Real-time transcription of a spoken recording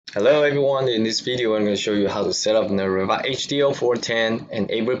Hello everyone, in this video I'm going to show you how to set up Nureva HDL410 and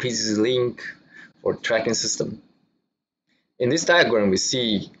AVer PTZ link for tracking system. In this diagram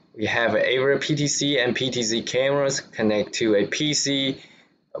we have AVer PTC and PTZ cameras connect to a PC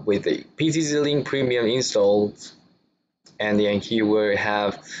with a PTZ link premium installed, and then here we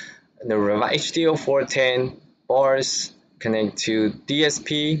have Nureva HDL410 bars connect to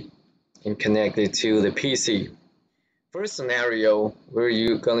DSP and connected to the PC. First scenario where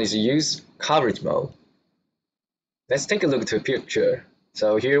you're going to use coverage mode. Let's take a look at the picture.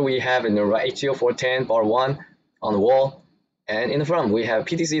 So here we have a Nureva HDL410 bar 1 on the wall, and in the front we have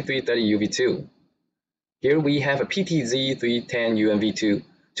PTZ 330 UV2. Here we have a PTZ 310 UMV2,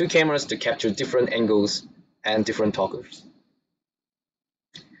 two cameras to capture different angles and different talkers.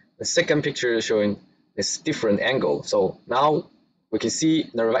 The second picture is showing this different angle. So now we can see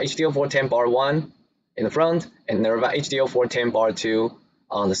Nureva HDL410 bar 1 in the front and Nureva HDL410 bar 2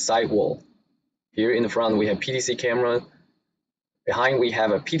 on the side wall. Here in the front we have PTC camera, behind we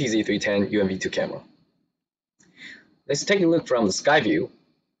have a PTZ 310 UMV2 camera. Let's take a look from the sky view.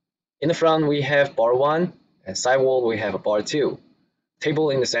 In the front we have bar 1 and side wall we have a bar 2. Table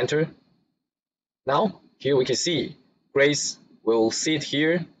in the center. Now here we can see Grace will sit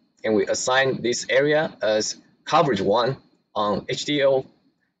here and we assign this area as coverage 1 on HDL,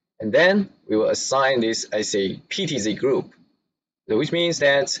 and then we will assign this as a PTZ group, which means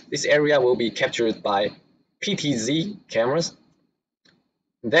that this area will be captured by PTZ cameras.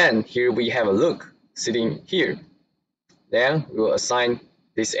 Then here we have a look sitting here. Then we will assign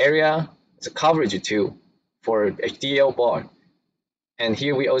this area as a coverage 2 for HDL bar. And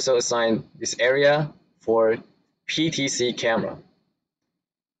here we also assign this area for PTC camera.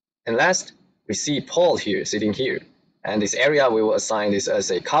 And last, we see Paul here sitting here. And this area we will assign this as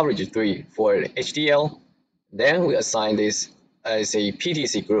a coverage 3 for HDL. Then we assign this as a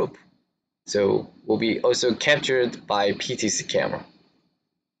PTC group. So will be also captured by PTC camera.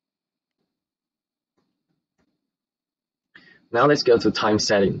 Now let's go to time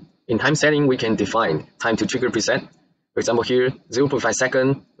setting. In time setting, we can define time to trigger preset. For example, here 0.5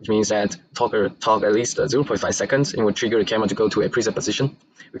 seconds, which means that talker talk at least 0.5 seconds and will trigger the camera to go to a preset position.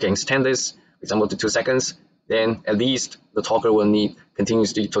 We can extend this, for example, to 2 seconds. Then at least the talker will need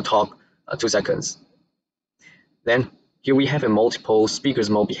continuously to talk 2 seconds. Then here we have a multiple speakers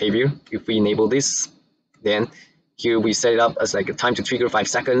mode behavior. If we enable this, then here we set it up as like a time to trigger 5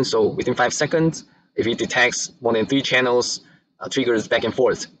 seconds. So within 5 seconds, if it detects more than 3 channels, triggers back and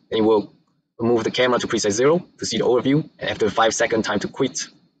forth, then it will move the camera to preset 0 to see the overview, and after 5 second time to quit,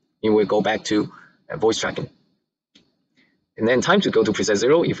 it will go back to voice tracking. And then time to go to preset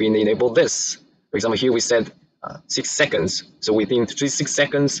 0, if we enable this, for example, here we set 6 seconds. So within 6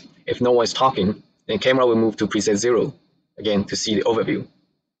 seconds, if no one is talking, then camera will move to preset 0 again to see the overview.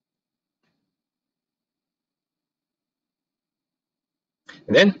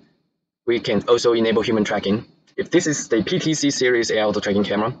 And then we can also enable human tracking. If this is the PTC series AI auto tracking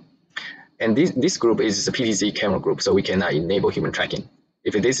camera, and this group is a PTZ camera group, so we can enable human tracking.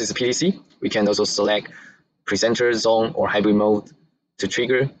 If this is a PTC, we can also select presenter, zone, or hybrid mode to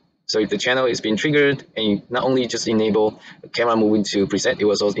trigger. So if the channel is being triggered, and you not only just enable the camera moving to preset, it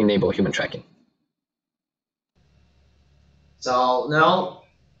will also enable human tracking. So now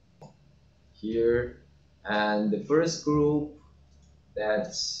here, and the first group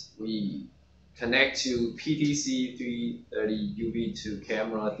that we connect to PTC 330 UV2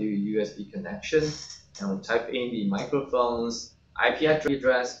 camera through USB connection, and we type in the microphone's IP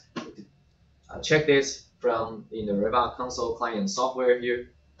address. Check this from the Nureva console client software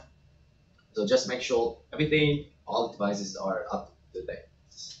here. So just make sure everything, all the devices are up to date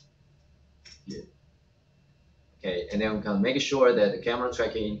here. Okay, and then we can make sure that the camera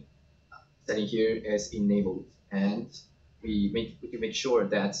tracking setting here is enabled, and we can make sure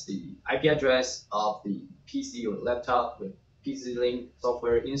that the IP address of the PC or laptop with PTZ Link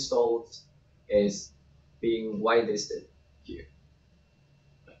software installed is being whitelisted here.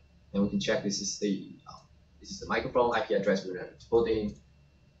 And we can check this is the microphone IP address we're going to put in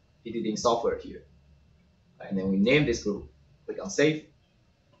PTZ Link software here. And then we name this group. Click on save.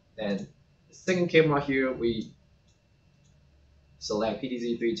 Then the second camera here, we select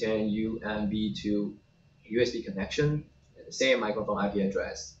PTZ 310 UMV2 USB connection. The same microphone IP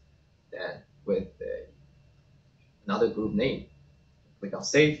address, then with another group name. Click on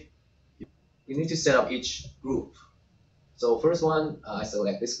save. You need to set up each group. So first one, I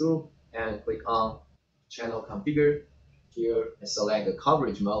select this group and click on channel configure. Here I select the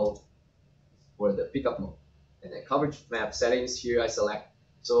coverage mode for the pickup mode, and then coverage map settings here I select.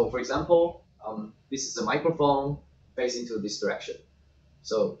 So for example, this is a microphone facing to this direction.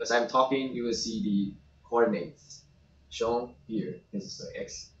 So as I'm talking, you will see the coordinates shown here. This is the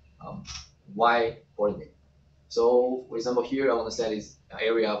x, y coordinate. So for example, here I want to set this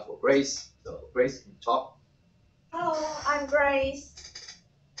area for Grace. So Grace, can you talk? Hello, I'm Grace.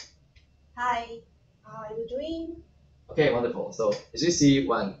 Hi, how are you doing? Okay, wonderful. So as you see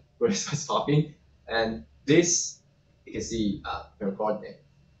when Grace was talking, and this you can see her coordinate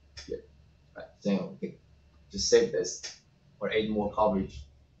here. Right. So we can just save this or add more coverage.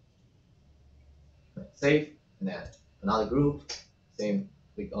 Right. Save, and then another group. Same.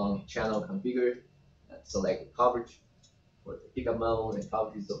 Click on channel configure, and select coverage for the pickup mode and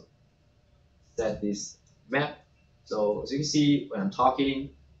coverage. So set this map. So as you can see when I'm talking,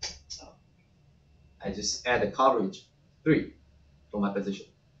 I just add the coverage 3 for my position,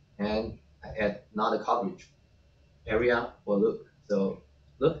 and I add another coverage area for Luke. So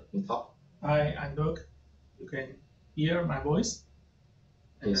Luke, you can talk. Hi, I'm Luke. You can hear my voice.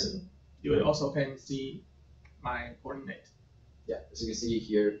 Yes. You also can see my coordinate. Yeah, as you can see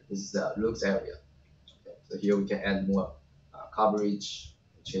here, this is Luke's area. Okay, so here we can add more coverage,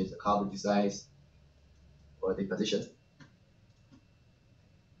 change the coverage size for the position.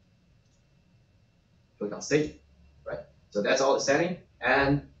 Click on save, right? So that's all the setting.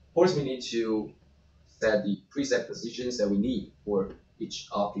 And of course, we need to set the preset positions that we need for each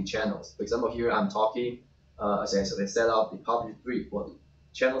of the channels. For example, here I'm talking, so I set up the coverage 3 for the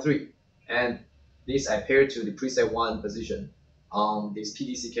channel 3. And this I pair to the preset 1 position on this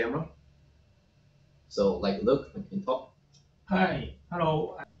PTZ camera. So like look, I can talk. Hi,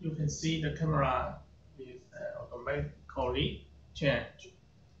 hello. You can see the camera is automatically change.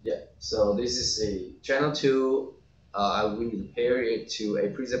 Yeah, so this is a channel 2. We need to pair it to a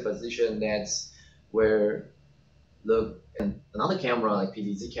preset position that's where look and another camera like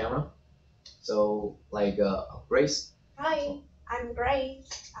PTZ camera. So like Grace. Hi, I'm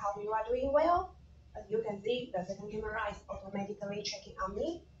Grace. I hope you are doing well. As you can see, the second camera is automatically checking on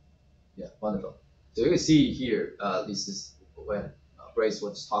me. Yeah, wonderful. So you can see here, this is when Grace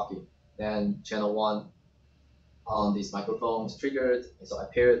was talking. Then channel 1 on this microphone is triggered, and so I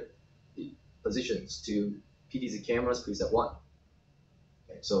paired the positions to PTZ cameras preset 1.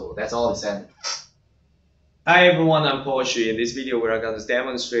 Okay, so that's all the setting. Hi everyone, I'm Porsche. In this video, we're going to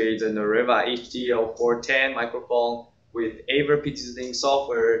demonstrate the Nureva HDL410 microphone with AVer PTZ Link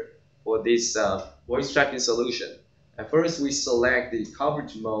software for this voice tracking solution. And first, we select the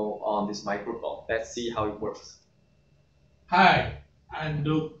coverage mode on this microphone. Let's see how it works. Hi, I'm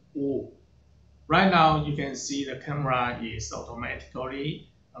Luke Wu. Right now, you can see the camera is automatically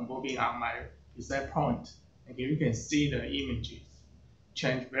moving on my preset point. And you can see the images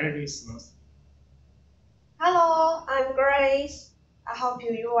change very smooth. Hello, I'm Grace. I hope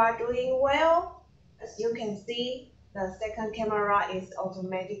you are doing well. As you can see, the second camera is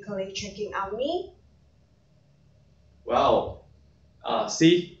automatically checking on me. Wow.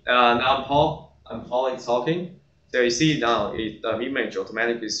 Now Paul is talking. So you see now the image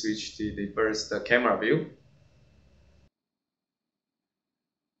automatically switched to the first camera view.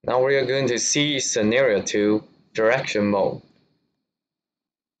 Now we are going to see scenario 2, direction mode.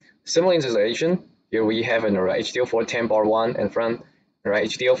 Similar installation. Here we have an HDL410 bar 1 and front,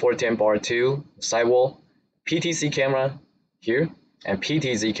 HDL410 bar 2 sidewall, PTZ camera here, and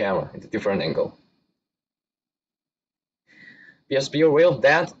PTZ camera at a different angle. Just be aware of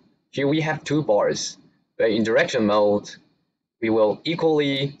that. Here we have 2 bars, but in direction mode, we will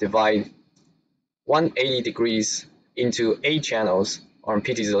equally divide 180 degrees into 8 channels on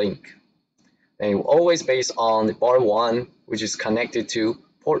PTZ link. And always based on the bar 1, which is connected to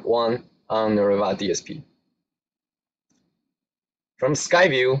port 1 on Nureva DSP. From sky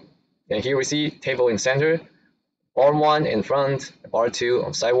view, and here we see table in center, bar 1 in front, bar 2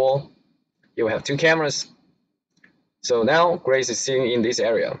 on sidewall. You will have 2 cameras. So now Grace is sitting in this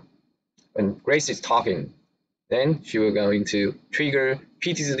area. When Grace is talking, then she will going to trigger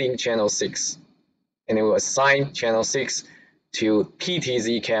PTZ link channel 6, and it will assign channel 6 to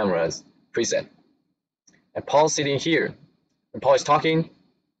PTZ cameras preset. And Paul sitting here. When Paul is talking,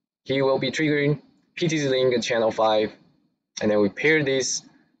 he will be triggering PTZ link channel 5, and then we pair this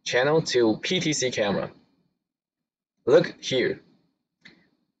channel to PTZ camera. Look here.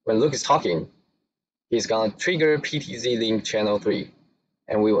 When Luke is talking, he's gonna trigger PTZ link channel 3,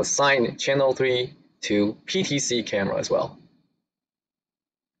 and we will assign channel 3 to PTZ camera as well.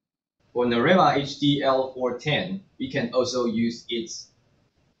 For Nureva HDL410, we can also use its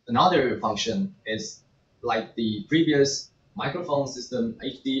another function is like the previous microphone system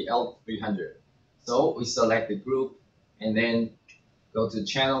HDL300. So we select the group and then go to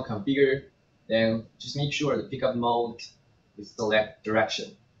channel configure, then just make sure the pickup mode we select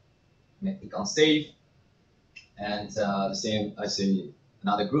direction. And click on save, and the same as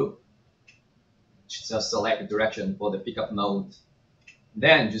another group. Just select the direction for the pickup mode.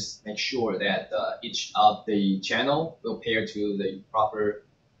 Then just make sure that each of the channel will pair to the proper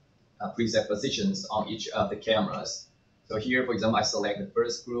preset positions on each of the cameras. So here, for example, I select the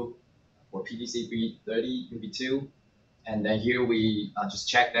first group for PTZ 330 UV2, and then here we just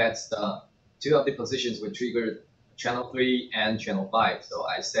check that the two of the positions will trigger channel 3 and channel 5. So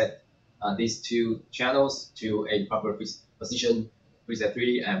I set these two channels to a proper position, preset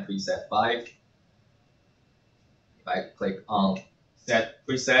 3 and preset 5. If I click on set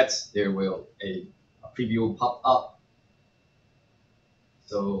presets, there will a preview pop up.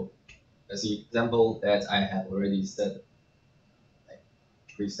 So as the example that I have already set, like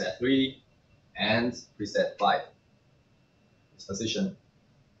preset 3 and preset 5. This position.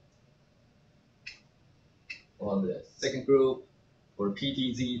 For the second group, for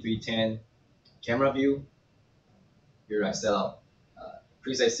PTZ 310 camera view, here I set up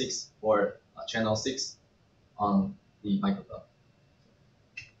preset 6 for channel 6 on the microphone.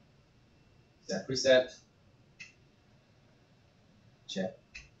 Set preset, check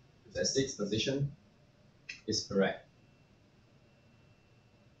preset 6 position is correct.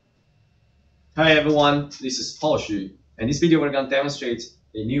 Hi everyone, this is Paul Xu, and this video we're going to demonstrate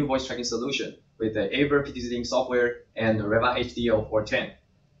a new voice tracking solution with the AVer PTZ Link software and Nureva HDL410.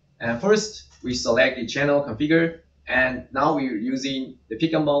 And first, we select the channel configure, and now we're using the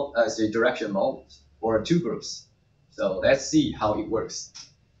pickup mode as a direction mode for two groups. So let's see how it works.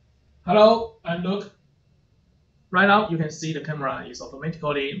 Hello, and look. Right now, you can see the camera is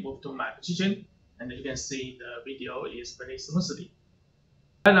automatically moved to my position, and you can see the video is very smoothly.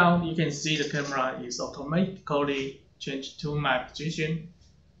 Right now, you can see the camera is automatically changed to my position,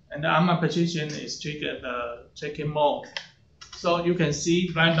 and on my position is triggered the tracking mode. So you can see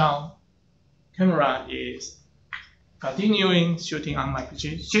right now, camera is continuing shooting on my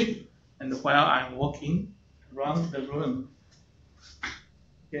position, and while I'm walking around the room,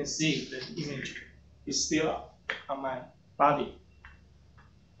 you can see the image is still on my body.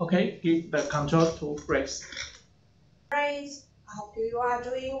 Okay, give the control to Grace. Grace, I hope you are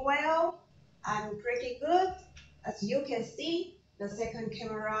doing well. I'm pretty good. As you can see, the second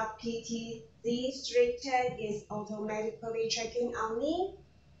camera PTZ 310 is automatically checking on me.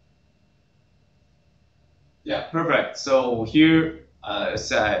 Yeah, perfect. So here,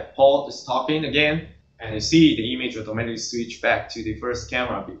 Paul is talking again, and you see the image automatically switch back to the first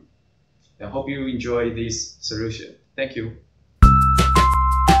camera view. I hope you enjoy this solution. Thank you.